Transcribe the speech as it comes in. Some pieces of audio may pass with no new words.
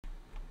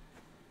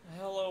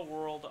Hello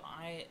world,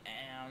 I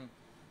am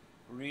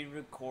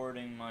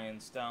re-recording my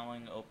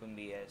installing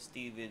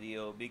OpenBSD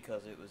video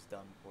because it was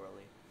done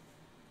poorly.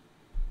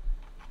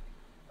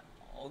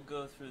 I'll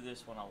go through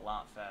this one a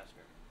lot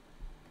faster.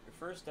 Your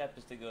first step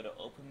is to go to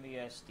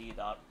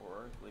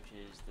openbsd.org, which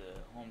is the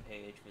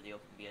homepage for the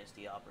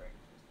OpenBSD operating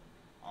system.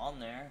 On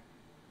there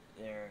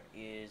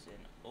is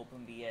an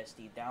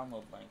OpenBSD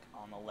download link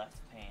on the left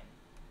pane.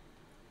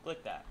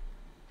 Click that.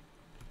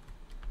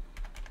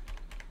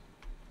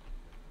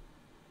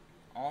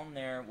 On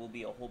there will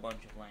be a whole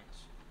bunch of links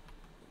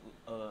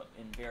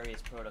in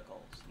various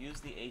protocols. Use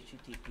the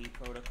HTTP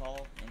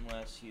protocol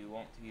unless you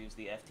want to use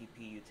the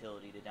FTP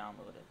utility to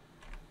download it.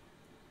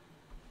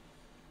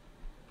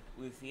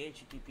 With the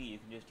HTTP, you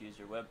can just use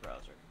your web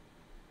browser.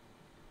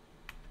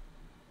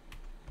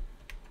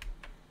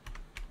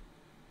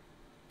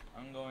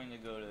 I'm going to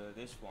go to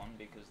this one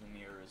because the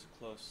mirror is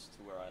close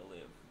to where I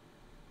live.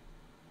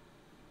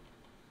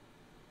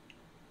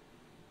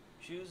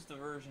 Choose the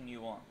version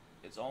you want.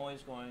 It's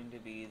always going to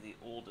be the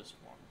oldest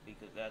one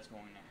because that's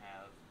going to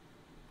have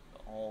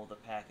all the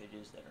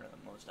packages that are the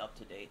most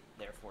up-to-date,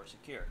 therefore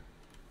secure.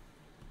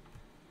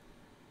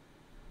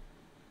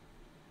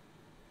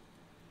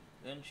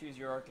 Then choose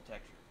your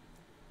architecture.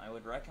 I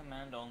would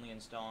recommend only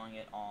installing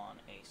it on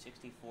a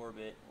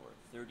 64-bit or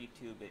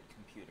 32-bit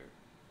computer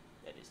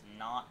that is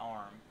not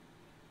ARM,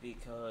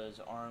 because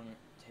ARM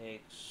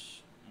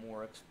takes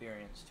more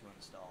experience to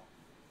install.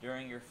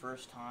 During your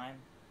first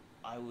time,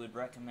 I would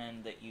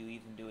recommend that you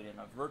even do it in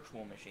a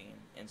virtual machine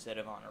instead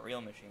of on a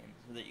real machine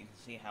so that you can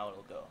see how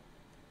it'll go.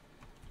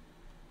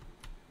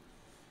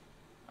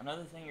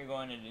 Another thing you're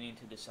going to need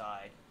to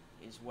decide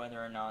is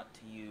whether or not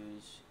to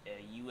use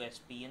a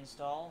USB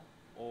install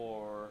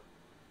or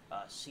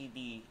a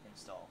CD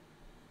install.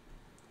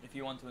 If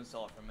you want to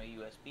install it from a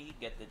USB,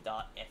 get the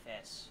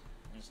 .fs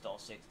install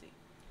 60.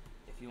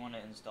 If you want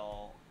to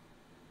install,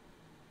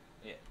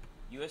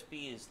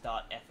 USB is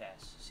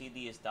 .fs,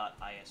 CD is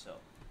 .iso.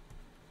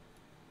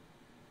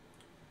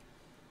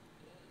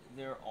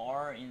 There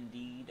are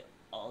indeed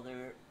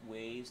other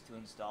ways to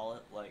install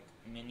it, like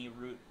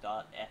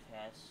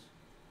miniroot.fs,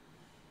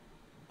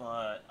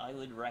 but I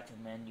would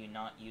recommend you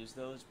not use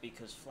those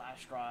because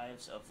flash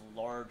drives of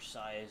large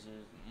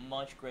sizes,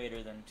 much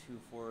greater than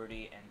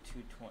 240 and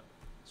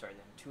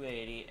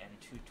 280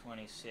 and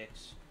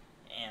 226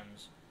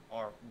 M's,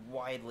 are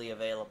widely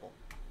available.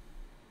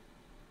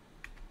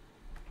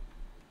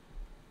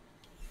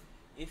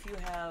 If you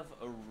have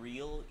a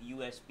real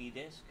USB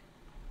disk,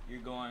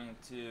 you're going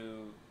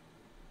to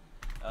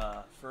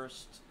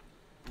first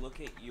look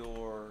at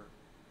your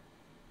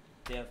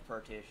dev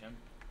partition.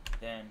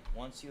 Then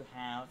once you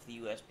have the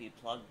USB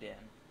plugged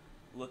in,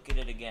 look at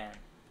it again.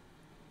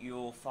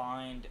 You'll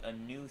find a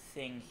new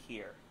thing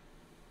here,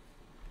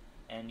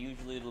 and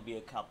usually it'll be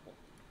a couple.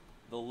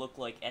 They'll look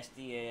like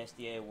SDA,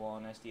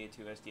 SDA1,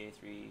 SDA2,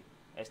 SDA3,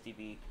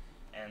 SDB,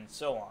 and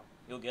so on.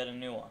 You'll get a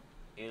new one.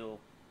 It'll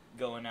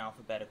go in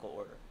alphabetical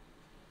order.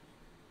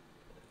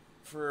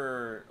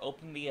 For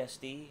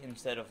OpenBSD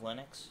instead of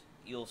Linux,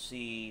 you'll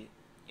see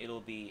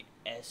it'll be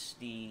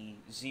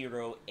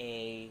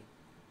SD0A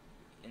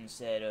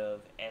instead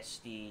of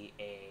SDA1,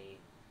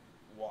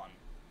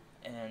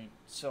 and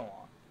so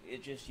on.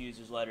 It just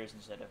uses letters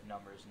instead of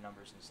numbers, and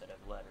numbers instead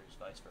of letters,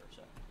 vice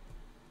versa.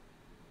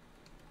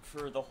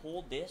 For the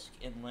whole disk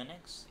in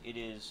Linux, it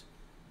is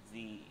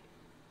the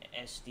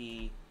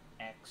SDX,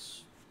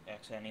 X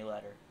any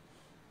letter,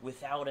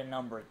 without a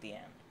number at the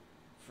end.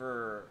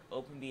 For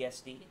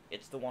OpenBSD,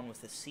 it's the one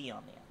with the C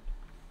on the end.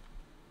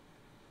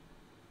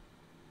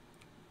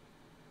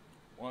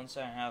 Once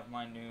I have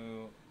my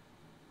new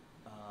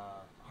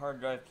hard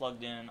drive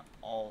plugged in,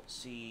 I'll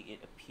see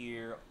it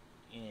appear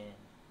in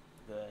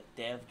the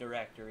dev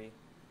directory,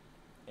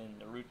 in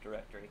the root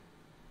directory,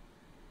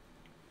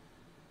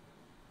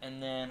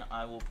 and then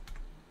I will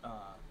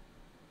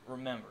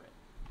remember it.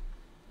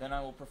 Then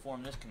I will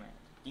perform this command,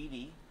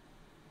 dd,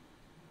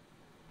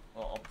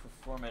 well, I'll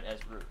perform it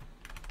as root,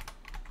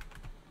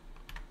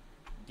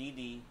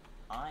 dd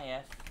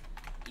if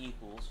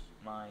equals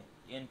my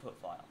input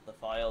file, the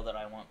file that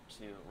I want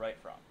to write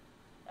from.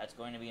 That's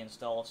going to be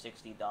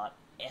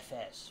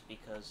install60.fs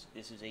because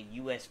this is a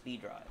USB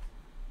drive.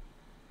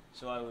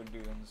 So I would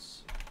do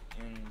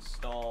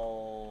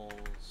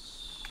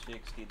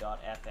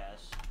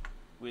install60.fs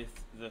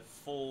with the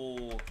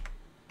full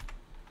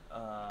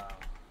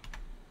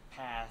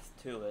path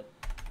to it,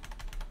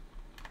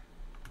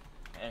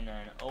 and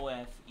then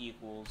of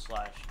equals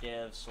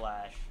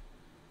 /dev/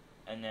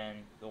 and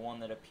then the one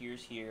that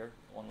appears here,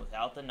 the one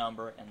without the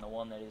number, and the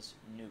one that is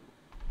new.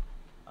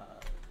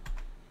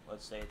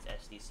 Let's say it's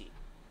SDC.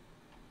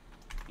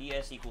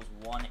 ds equals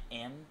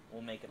 1m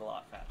will make it a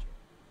lot faster.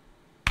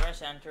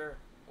 Press enter,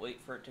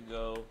 wait for it to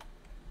go,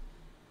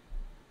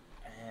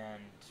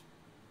 and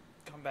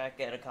come back,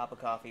 get a cup of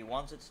coffee.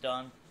 Once it's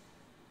done,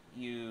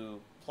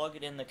 you plug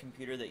it in the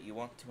computer that you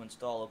want to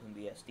install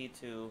OpenBSD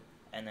to,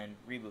 and then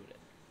reboot it.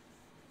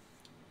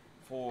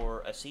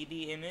 For a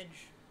CD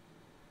image,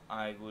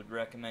 I would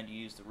recommend you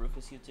use the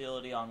Rufus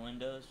utility on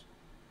Windows.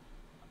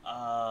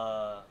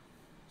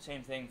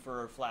 Same thing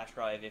for flash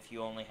drive if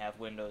you only have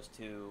Windows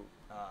to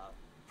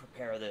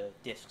prepare the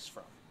disks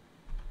from.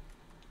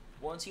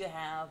 Once you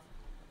have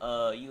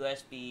a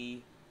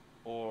USB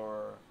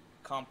or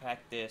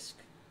compact disk,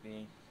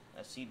 being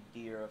a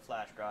CD or a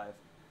flash drive,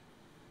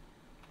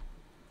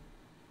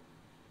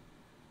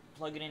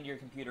 plug it into your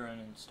computer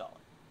and install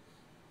it.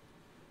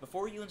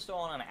 Before you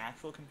install it on an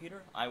actual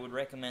computer, I would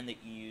recommend that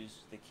you use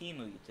the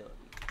QEMU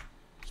utility,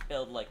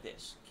 spelled like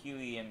this,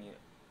 QEMU.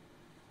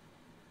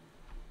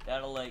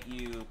 That'll let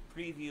you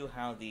preview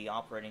how the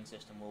operating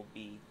system will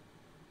be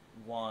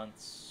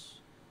once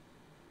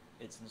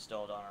it's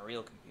installed on a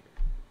real computer.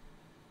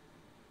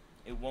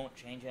 It won't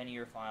change any of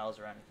your files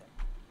or anything.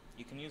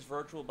 You can use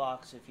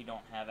VirtualBox if you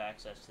don't have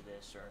access to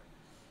this or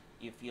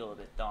you feel a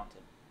bit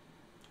daunted.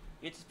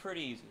 It's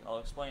pretty easy. I'll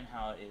explain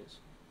how it is.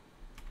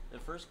 The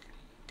first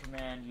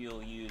command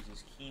you'll use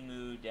is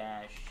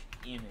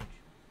QEMU-image,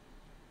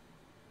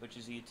 which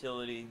is a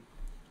utility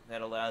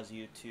that allows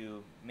you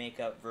to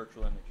make up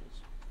virtual images.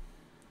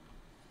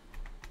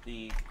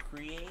 The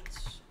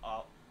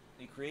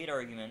create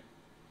argument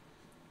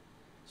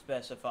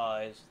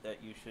specifies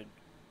that you should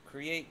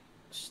create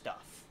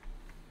stuff.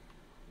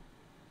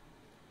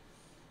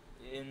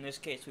 In this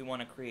case, we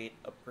want to create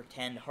a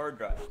pretend hard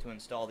drive to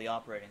install the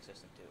operating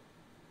system to,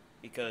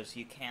 because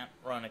you can't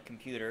run a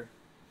computer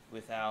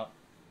without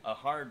a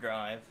hard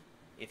drive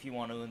if you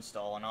want to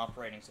install an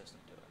operating system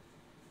to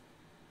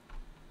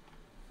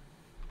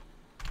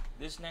it.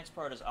 This next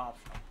part is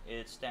optional.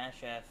 It's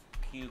 -f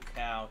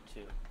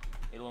qcow2.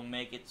 It'll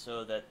make it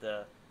so that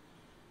the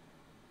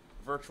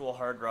virtual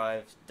hard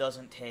drive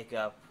doesn't take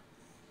up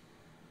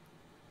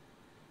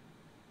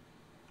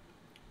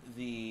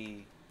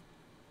the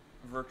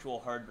virtual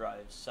hard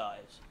drive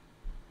size.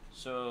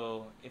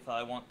 So if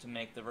I want to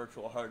make the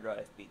virtual hard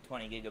drive be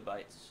 20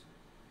 gigabytes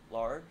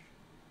large,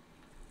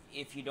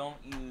 if you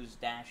don't use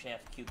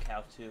 -f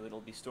qcow2,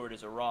 it'll be stored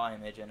as a raw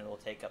image and it'll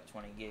take up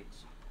 20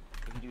 gigs.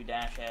 If you do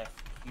 -f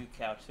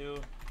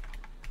qcow2,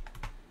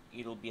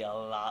 it'll be a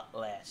lot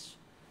less.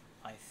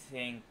 I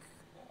think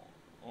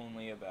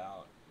only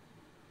about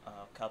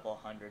a couple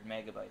hundred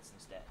megabytes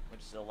instead,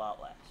 which is a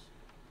lot less.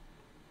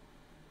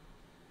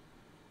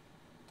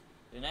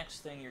 The next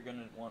thing you're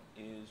going to want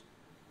is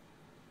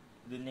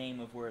the name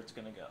of where it's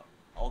going to go.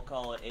 I'll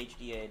call it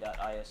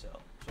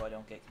hda.iso so I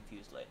don't get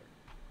confused later.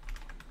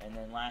 And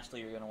then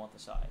lastly, you're going to want the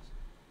size.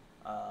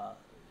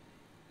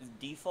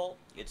 Default,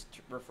 it's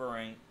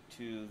referring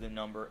to the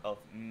number of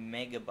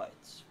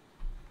megabytes.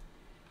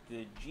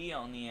 The G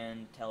on the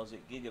end tells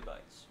it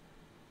gigabytes.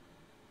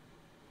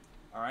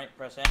 Alright,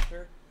 press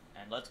enter,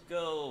 and let's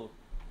go.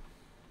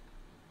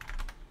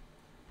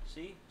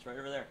 See? It's right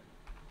over there.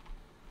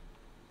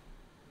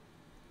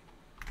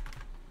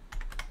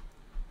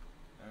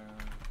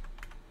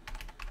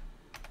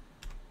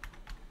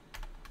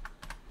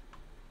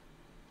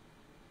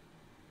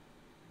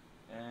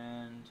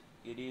 And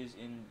it is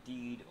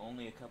indeed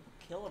only a couple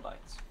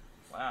kilobytes.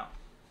 Wow.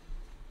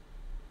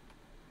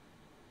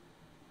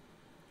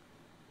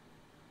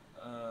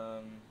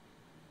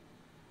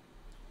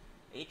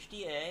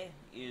 HDA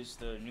is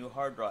the new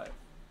hard drive.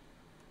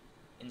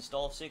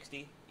 Install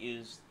 60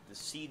 is the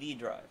CD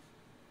drive.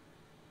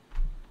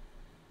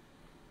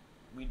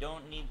 We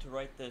don't need to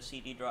write the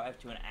CD drive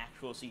to an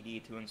actual CD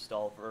to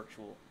install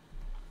virtual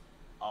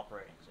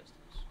operating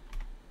systems.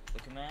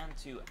 The command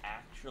to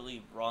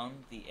actually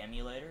run the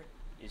emulator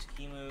is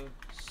QEMU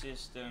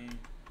system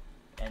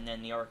and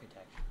then the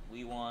architecture.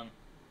 We want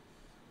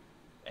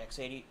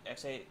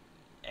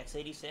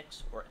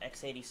x86 or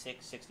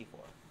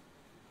x86-64.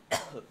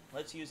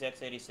 Let's use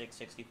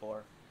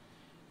x86-64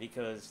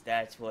 because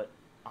that's what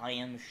I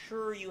am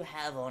sure you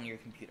have on your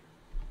computer.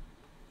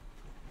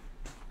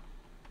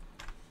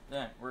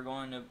 Then we're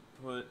going to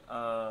put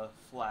a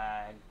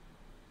flag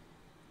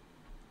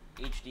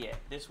HDA.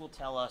 This will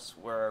tell us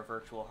where our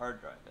virtual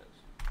hard drive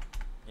is.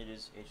 It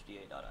is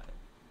hda.io.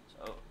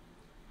 So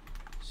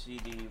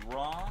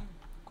CD-ROM,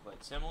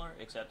 quite similar,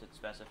 except it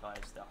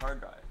specifies the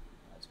hard drive.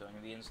 That's going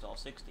to be install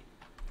 60.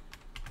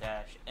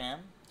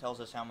 -M tells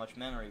us how much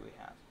memory we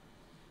have.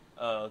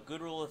 A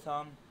good rule of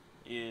thumb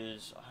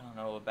is, I don't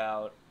know,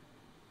 about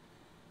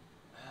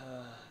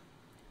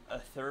a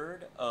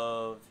third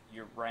of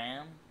your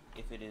RAM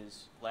if it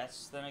is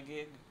less than a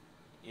gig.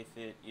 If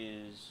it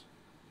is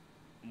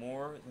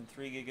more than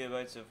 3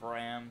 gigabytes of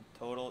RAM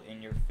total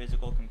in your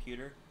physical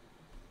computer,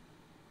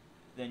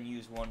 then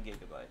use 1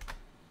 gigabyte.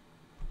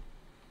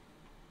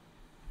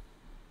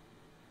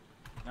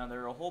 Now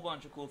there are a whole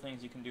bunch of cool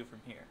things you can do from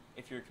here.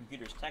 If your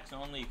computer's text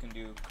only, you can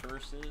do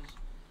curses,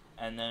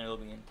 and then it'll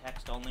be in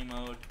text only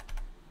mode.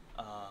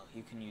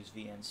 You can use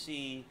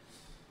VNC.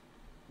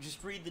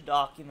 Just read the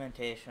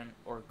documentation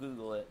or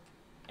Google it,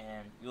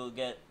 and you'll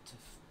get to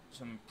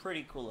some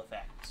pretty cool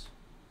effects.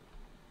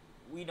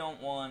 We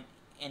don't want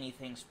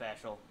anything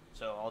special,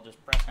 so I'll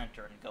just press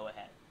enter and go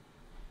ahead.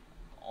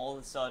 All of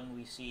a sudden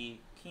we see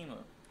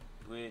QEMU,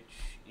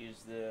 which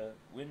is the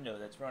window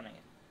that's running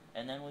it.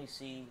 And then we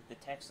see the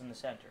text in the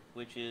center,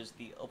 which is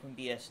the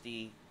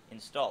OpenBSD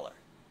installer.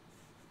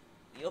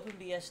 The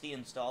OpenBSD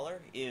installer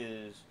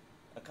is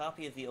a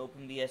copy of the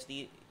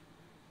OpenBSD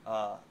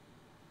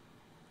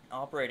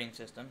operating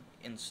system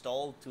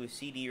installed to a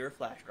CD or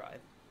flash drive,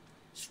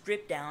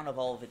 stripped down of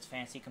all of its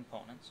fancy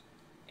components,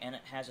 and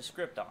it has a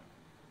script on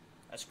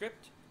it. A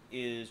script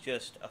is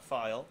just a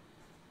file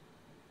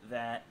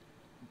that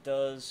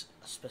does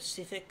a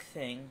specific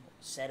thing,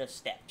 set of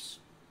steps.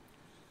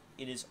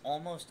 It is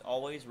almost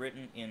always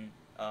written in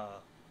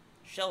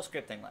shell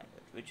scripting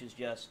language, which is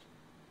just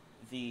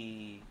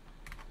the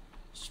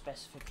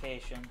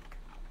specification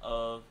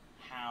of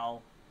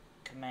how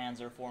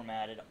commands are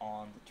formatted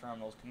on the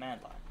terminal's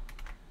command line.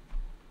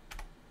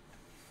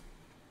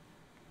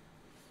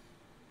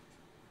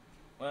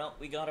 Well,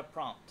 we got a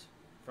prompt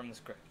from the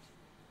script.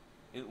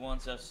 It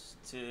wants us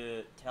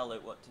to tell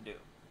it what to do.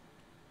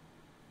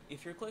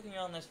 If you're clicking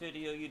on this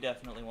video, you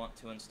definitely want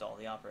to install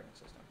the operating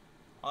system.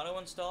 Auto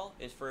install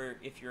is for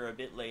if you're a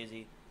bit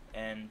lazy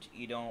and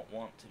you don't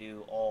want to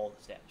do all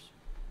the steps.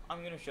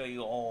 I'm going to show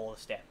you all the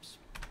steps.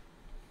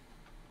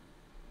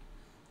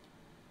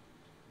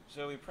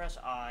 So we press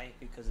I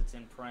because it's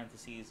in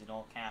parentheses in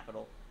all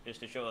capital, just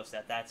to show us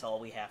that that's all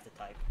we have to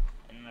type,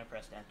 and then I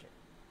pressed enter.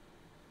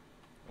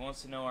 It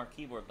wants to know our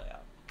keyboard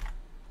layout.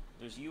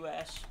 There's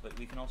US, but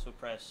we can also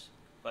press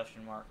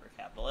question mark or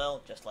capital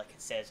L, just like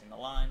it says in the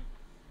line,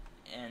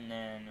 and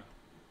then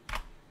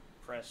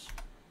press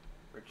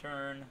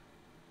return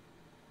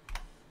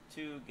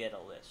to get a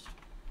list.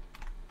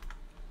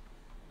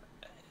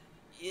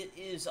 It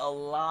is a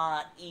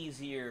lot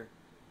easier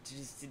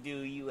to do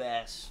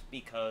US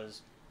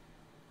because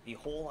the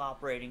whole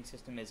operating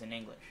system is in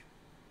English.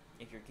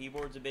 If your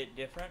keyboard's a bit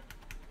different,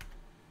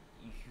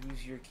 you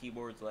use your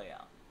keyboard's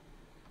layout.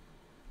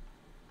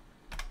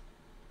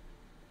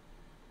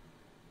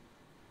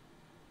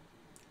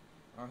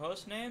 Our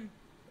host name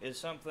is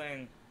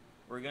something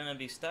we're going to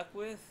be stuck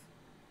with,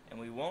 and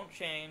we won't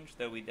change,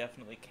 though we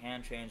definitely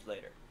can change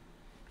later.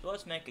 So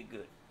let's make it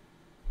good.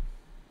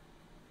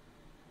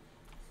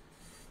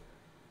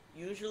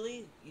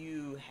 Usually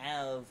you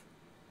have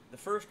the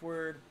first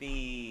word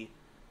be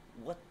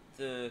what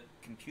the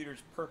computer's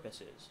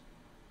purpose is.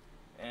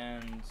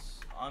 And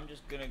I'm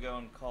just going to go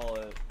and call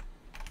it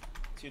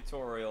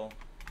tutorial,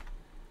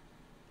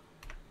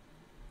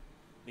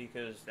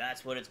 because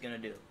that's what it's going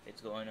to do.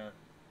 It's going to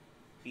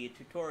be a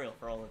tutorial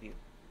for all of you.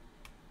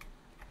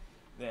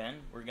 Then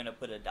we're going to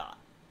put a dot,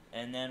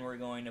 and then we're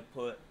going to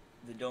put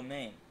the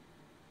domain.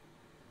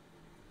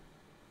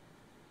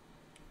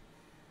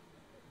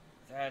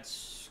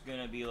 That's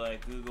going to be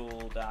like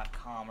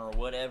google.com or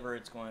whatever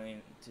it's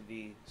going to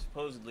be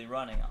supposedly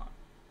running on.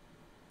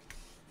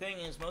 Thing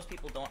is, most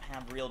people don't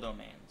have real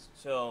domains,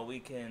 so we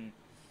can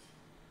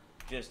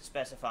just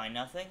specify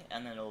nothing,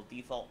 and then it'll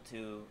default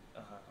to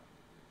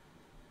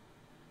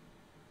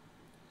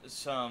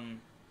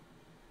some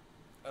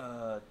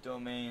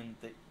domain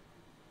that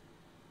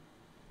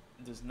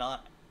does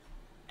not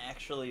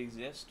actually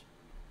exist.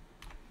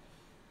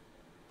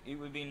 It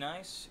would be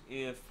nice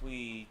if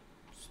we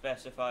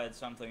specified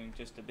something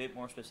just a bit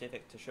more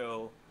specific to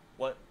show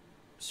what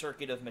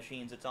circuit of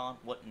machines it's on,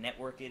 what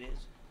network it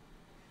is.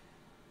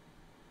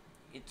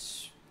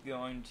 It's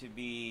going to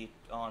be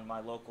on my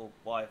local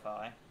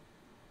Wi-Fi,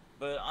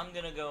 but I'm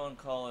gonna go and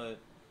call it,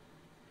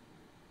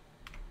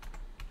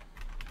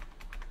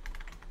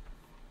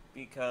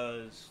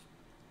 because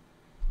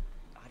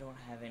I don't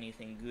have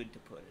anything good to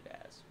put it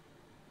as.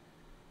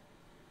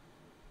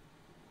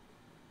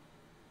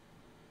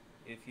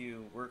 If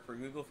you work for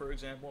Google, for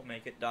example,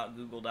 make it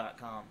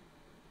 .google.com.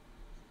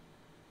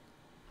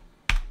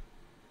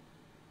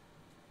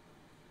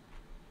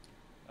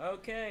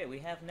 Okay, we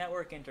have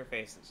network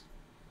interfaces.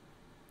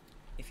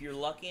 If you're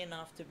lucky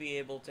enough to be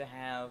able to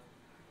have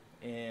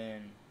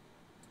an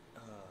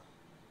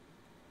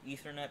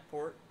Ethernet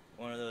port,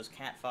 one of those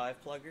Cat5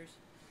 pluggers,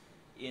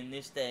 in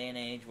this day and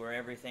age where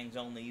everything's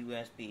only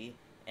USB,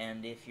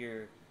 and if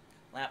your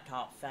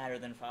laptop fatter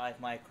than 5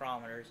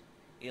 micrometers,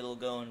 it'll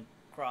go and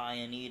cry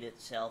and eat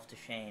itself to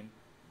shame.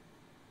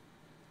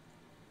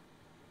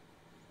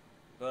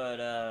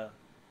 But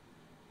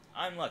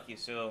I'm lucky,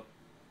 so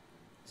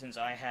since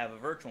I have a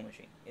virtual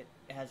machine, it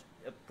has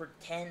a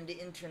pretend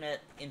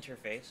internet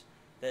interface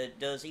that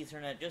does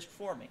Ethernet just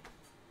for me.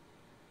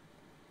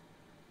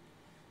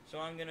 So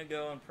I'm gonna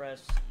go and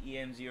press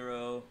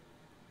EM0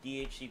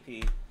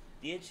 DHCP.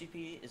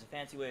 DHCP is a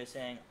fancy way of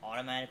saying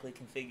automatically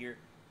configure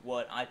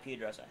what IP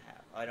address I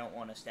have. I don't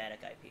want a static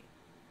IP.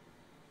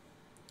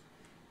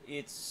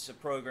 It's a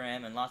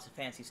program, and lots of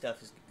fancy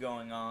stuff is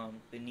going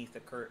on beneath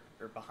the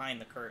behind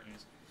the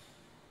curtains.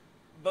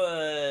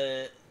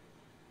 But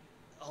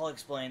I'll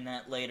explain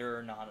that later,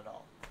 or not at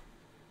all.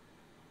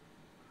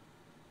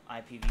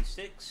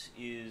 IPv6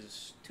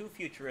 is too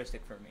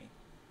futuristic for me,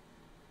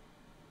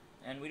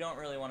 and we don't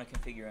really want to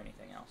configure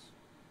anything else.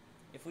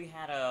 If we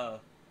had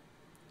a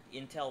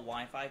Intel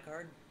Wi-Fi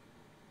card,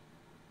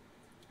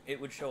 it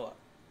would show up.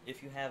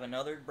 If you have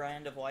another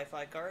brand of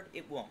Wi-Fi card,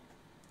 it won't,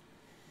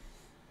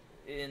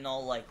 in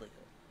all likelihood.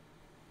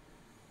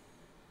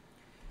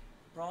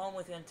 Problem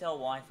with Intel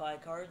Wi-Fi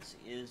cards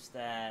is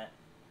that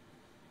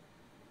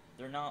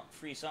they're not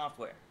free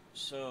software.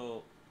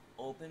 So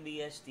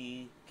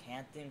OpenBSD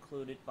can't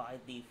include it by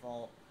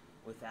default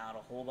without a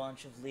whole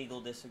bunch of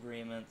legal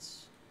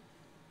disagreements.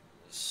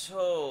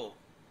 So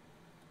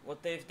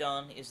what they've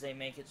done is they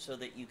make it so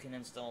that you can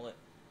install it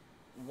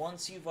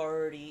once you've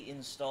already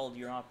installed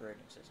your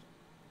operating system.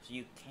 So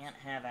you can't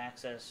have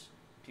access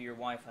to your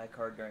Wi-Fi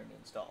card during the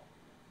install.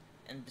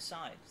 And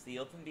besides, the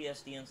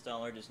OpenBSD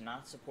installer does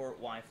not support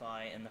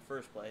Wi-Fi in the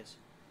first place,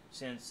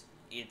 since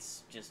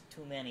it's just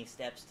too many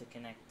steps to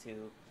connect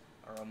to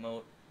a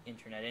remote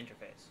internet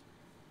interface.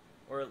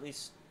 Or at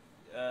least,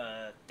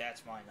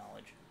 that's my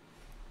knowledge.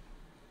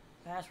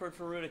 Password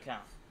for root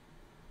account.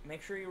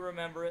 Make sure you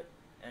remember it,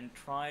 and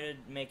try to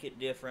make it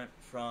different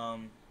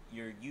from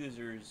your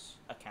user's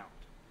account.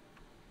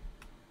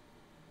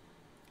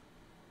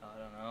 I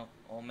don't know,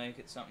 I'll make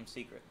it something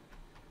secret.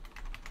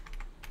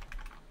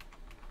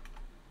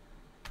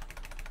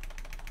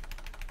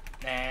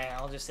 Nah,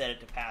 I'll just set it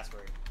to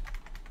password.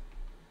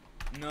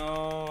 No,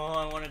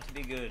 I want it to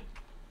be good.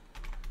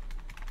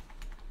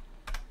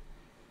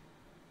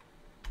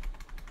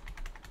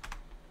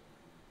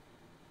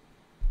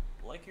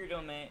 Like your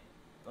domain,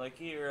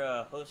 like your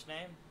host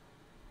name,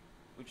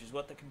 which is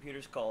what the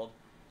computer's called,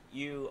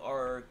 you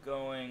are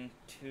going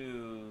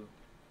to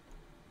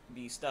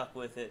be stuck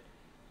with it.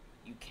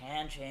 You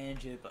can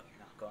change it, but you're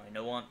not going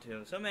to want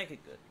to, so make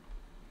it good.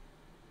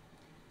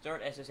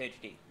 Start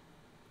SSHD.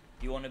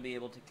 Do you want to be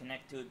able to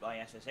connect to it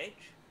by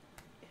SSH?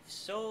 If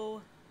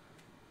so,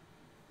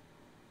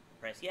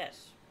 press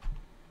yes.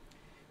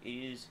 It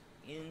is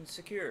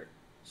insecure,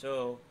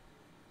 so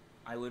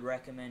I would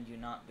recommend you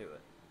not do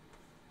it.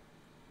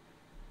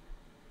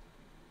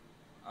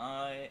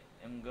 I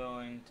am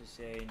going to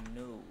say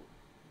no,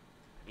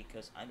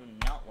 because I do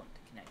not want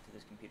to connect to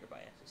this computer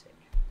by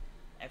SSH.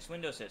 X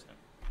Window System.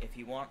 If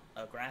you want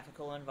a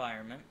graphical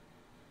environment,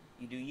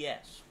 you do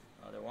yes,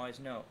 otherwise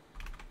no.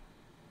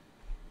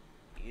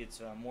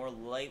 It's a more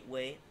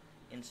lightweight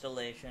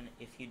installation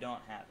if you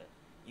don't have it.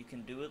 You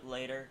can do it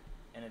later,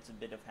 and it's a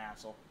bit of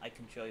hassle. I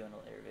can show you in a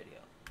later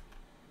video.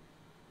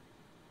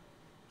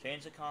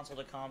 Change the console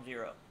to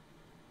COM0.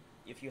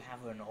 If you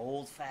have an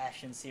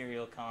old-fashioned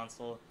serial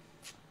console,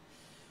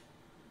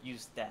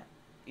 use that.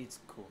 It's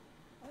cool.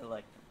 I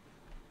like them.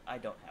 I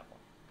don't have one.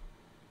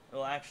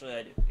 Well, actually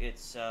I do.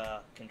 It's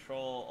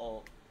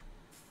Control-Alt-4,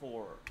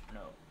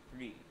 no,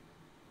 3.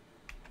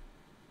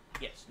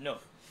 Yes, no.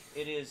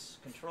 It is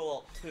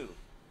Control-Alt-2.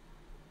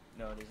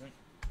 No, it isn't.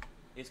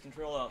 It's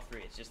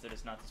Control-Alt-3, it's just that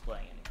it's not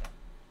displaying anything.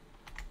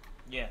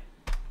 Yeah,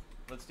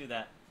 let's do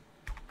that.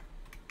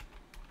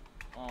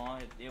 Aw,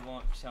 it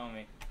won't tell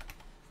me.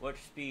 What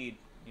speed?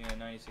 Yeah,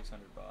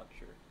 9600 baud,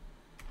 sure.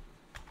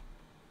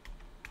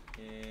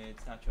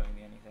 It's not showing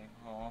me anything.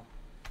 Aw.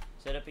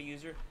 Set up a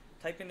user.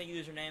 Type in the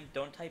username.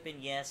 Don't type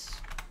in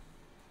yes.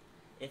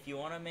 If you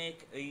want to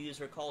make a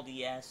user called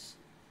yes,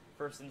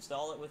 first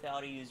install it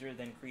without a user,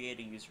 then create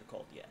a user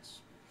called yes.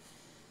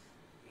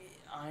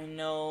 I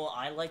know,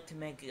 I like to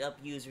make up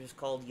users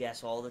called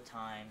yes all the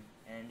time,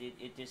 and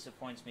it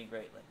disappoints me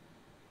greatly.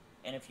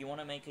 And if you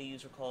want to make a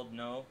user called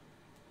no,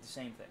 the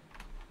same thing.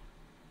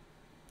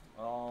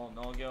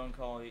 I'll go and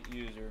call it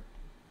user,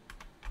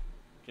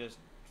 just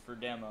for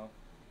demo.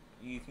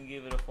 You can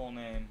give it a full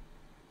name,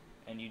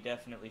 and you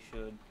definitely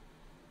should.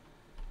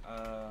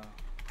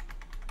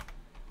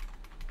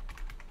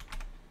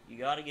 You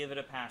gotta give it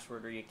a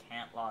password or you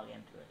can't log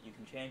into it. You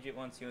can change it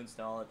once you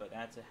install it, but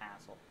that's a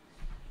hassle.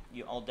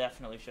 I'll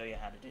definitely show you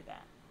how to do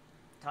that.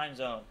 Time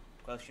zone,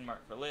 question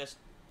mark for list,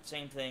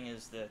 same thing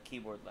as the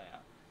keyboard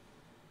layout.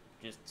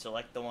 Just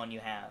select the one you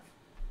have.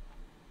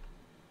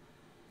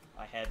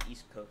 I have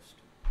East Coast.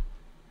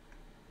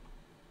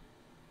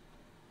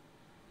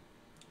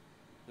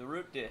 The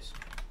root disk.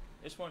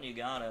 This one you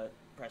gotta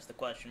press the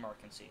question mark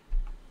and see.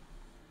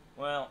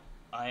 Well,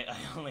 I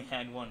only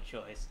had one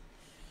choice.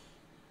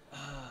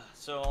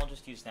 So I'll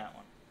just use that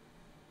one.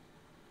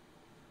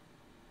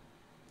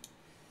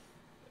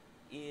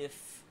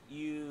 If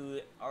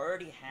you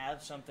already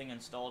have something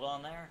installed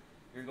on there,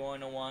 you're going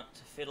to want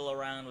to fiddle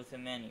around with the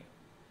menu.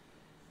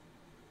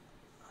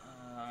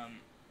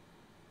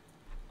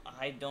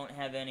 I don't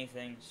have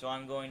anything, so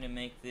I'm going to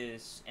make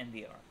this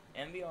MBR.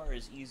 MBR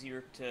is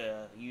easier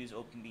to use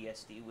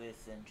OpenBSD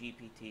with than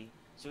GPT.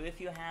 So if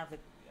you have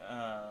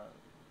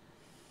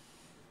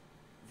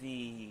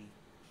the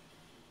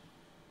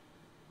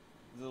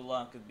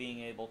luck of being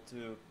able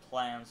to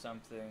plan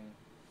something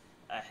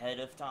ahead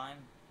of time,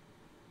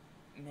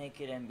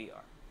 make it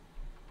MBR.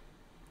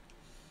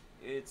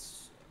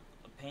 It's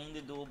a pain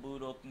to dual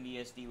boot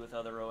OpenBSD with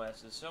other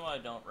OSs, so I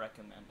don't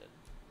recommend it.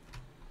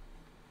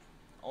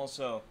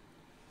 Also,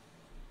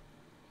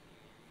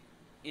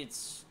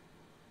 it's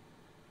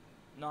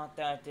not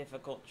that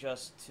difficult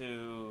just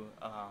to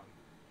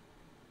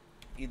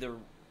either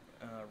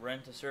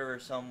rent a server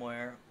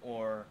somewhere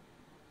or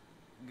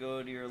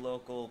go to your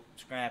local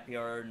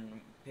scrapyard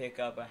and pick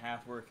up a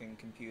half-working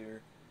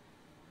computer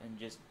and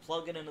just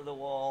plug it into the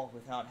wall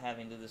without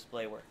having to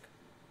display work.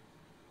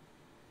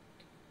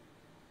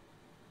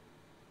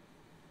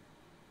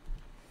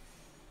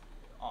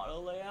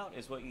 file layout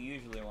is what you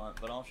usually want,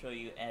 but I'll show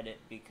you edit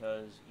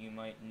because you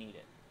might need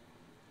it.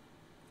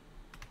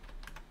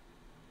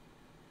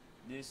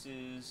 This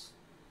is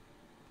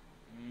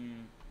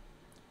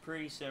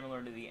pretty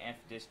similar to the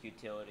fdisk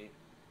utility,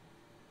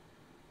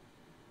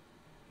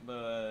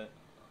 but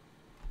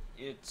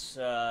it's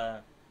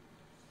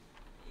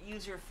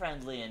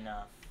user-friendly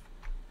enough,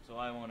 so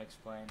I won't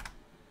explain.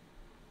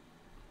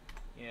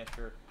 Yeah,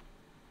 sure.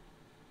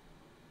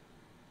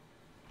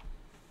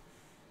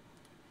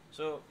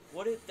 So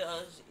what it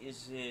does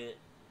is it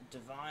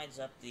divides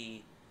up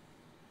the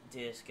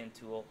disk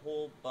into a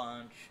whole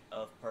bunch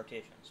of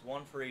partitions,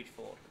 one for each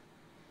folder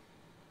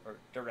or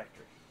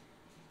directory.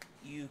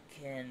 You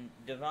can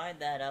divide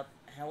that up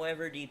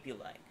however deep you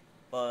like,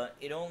 but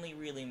it only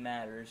really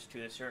matters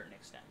to a certain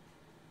extent.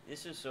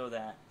 This is so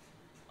that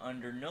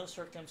under no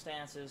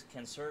circumstances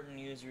can certain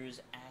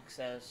users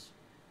access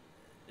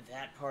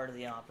that part of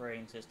the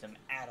operating system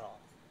at all.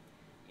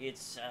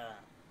 It's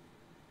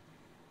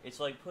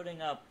like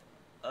putting up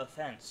a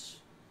fence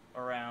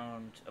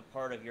around a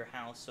part of your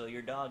house so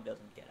your dog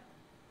doesn't get out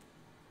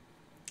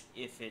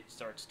if it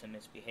starts to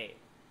misbehave.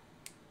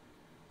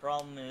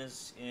 Problem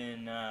is,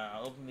 in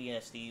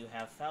OpenBSD you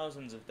have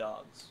thousands of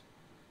dogs.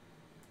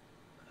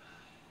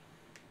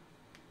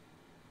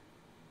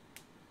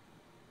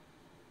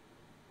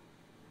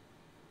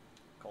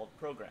 Called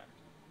programs.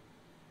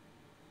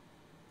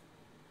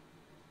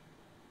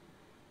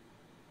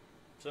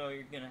 So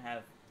you're gonna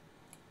have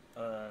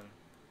a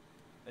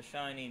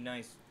shiny,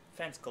 nice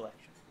fence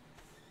collection.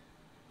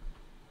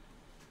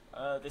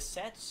 The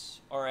sets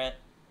are at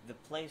the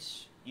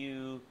place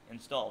you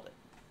installed it.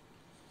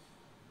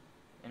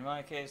 In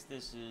my case,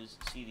 this is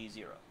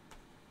CD0.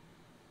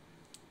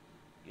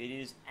 It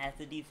is at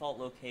the default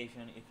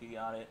location if you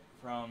got it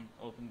from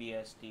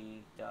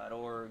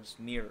OpenBSD.org's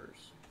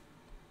mirrors.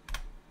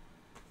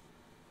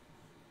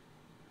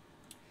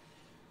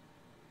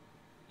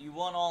 You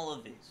want all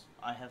of these.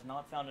 I have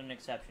not found an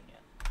exception yet.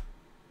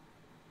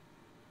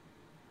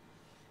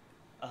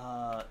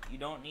 You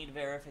don't need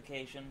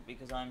verification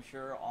because I'm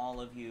sure all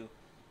of you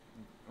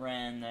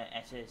ran the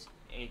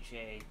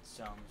SSHA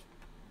sums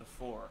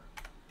before.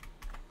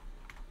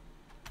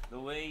 The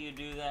way you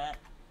do that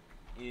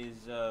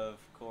is, of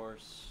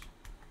course,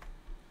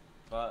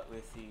 but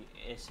with the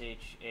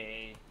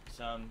SHA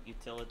sum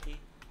utility,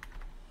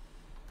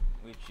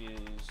 which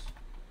is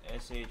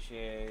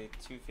SHA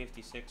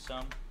 256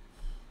 sum,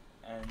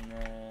 and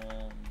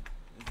then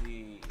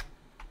the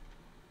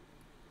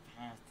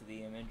path to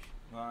the image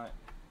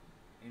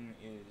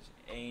is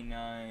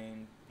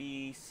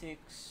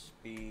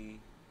A9B6B,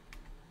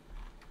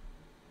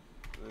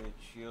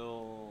 which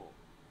you'll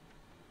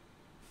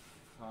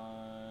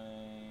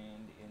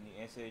find in the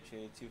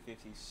SHA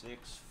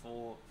 256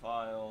 full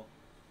file.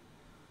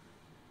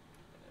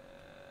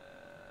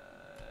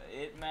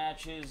 It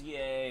matches,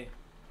 yay.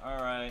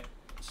 Alright,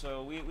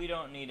 so we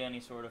don't need any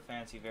sort of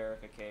fancy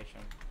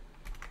verification.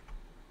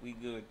 We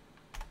good.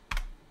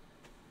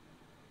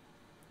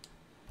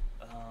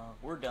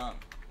 We're done.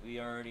 We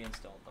already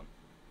installed them.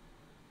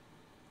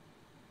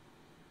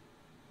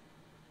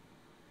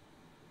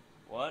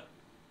 What?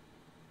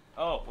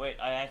 Oh, wait,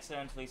 I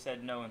accidentally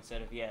said no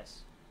instead of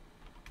yes.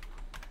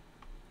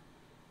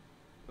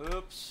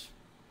 Oops.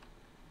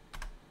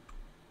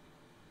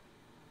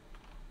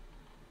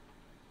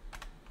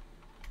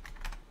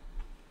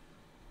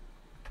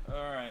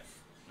 Alright,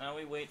 now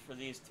we wait for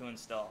these to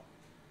install.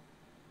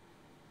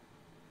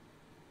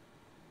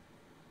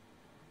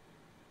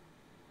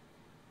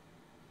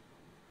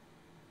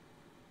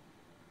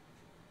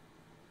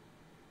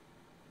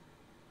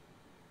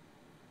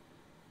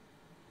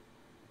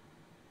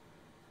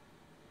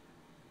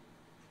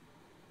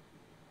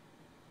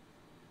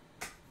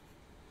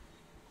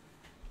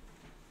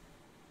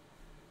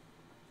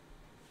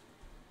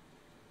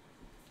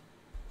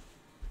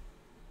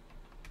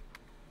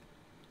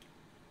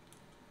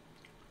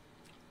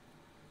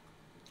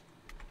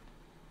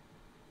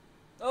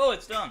 Oh,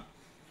 it's done.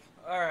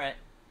 Alright.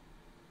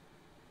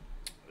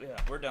 Yeah,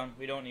 we're done.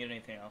 We don't need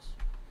anything else.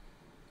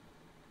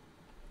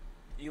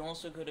 You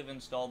also could have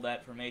installed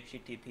that from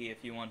HTTP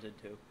if you wanted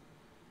to.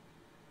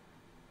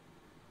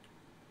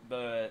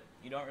 But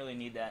you don't really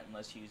need that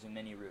unless you use a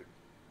mini root,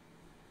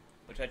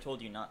 which I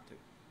told you not to.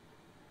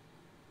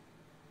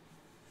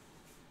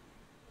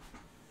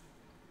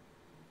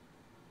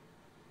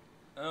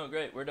 Oh,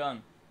 great, we're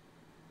done.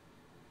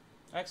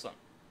 Excellent.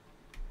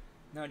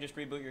 Now just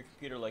reboot your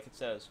computer like it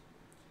says.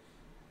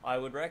 I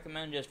would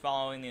recommend just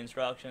following the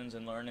instructions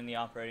and learning the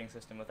operating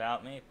system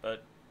without me,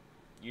 but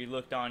you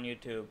looked on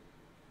YouTube.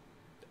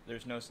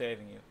 There's no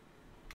saving you.